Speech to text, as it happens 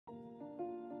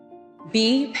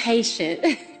Be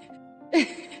patient.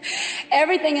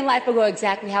 Everything in life will go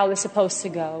exactly how it's supposed to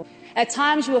go. At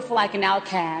times you will feel like an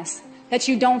outcast, that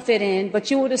you don't fit in,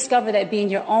 but you will discover that being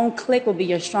your own clique will be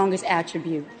your strongest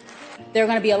attribute. There are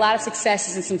going to be a lot of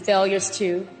successes and some failures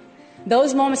too.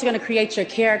 Those moments are going to create your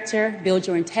character, build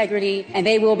your integrity, and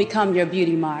they will become your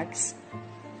beauty marks.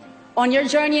 On your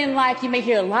journey in life, you may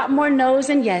hear a lot more no's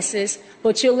and yeses,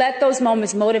 but you'll let those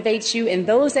moments motivate you, and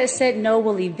those that said no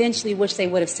will eventually wish they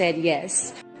would have said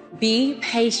yes. Be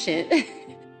patient.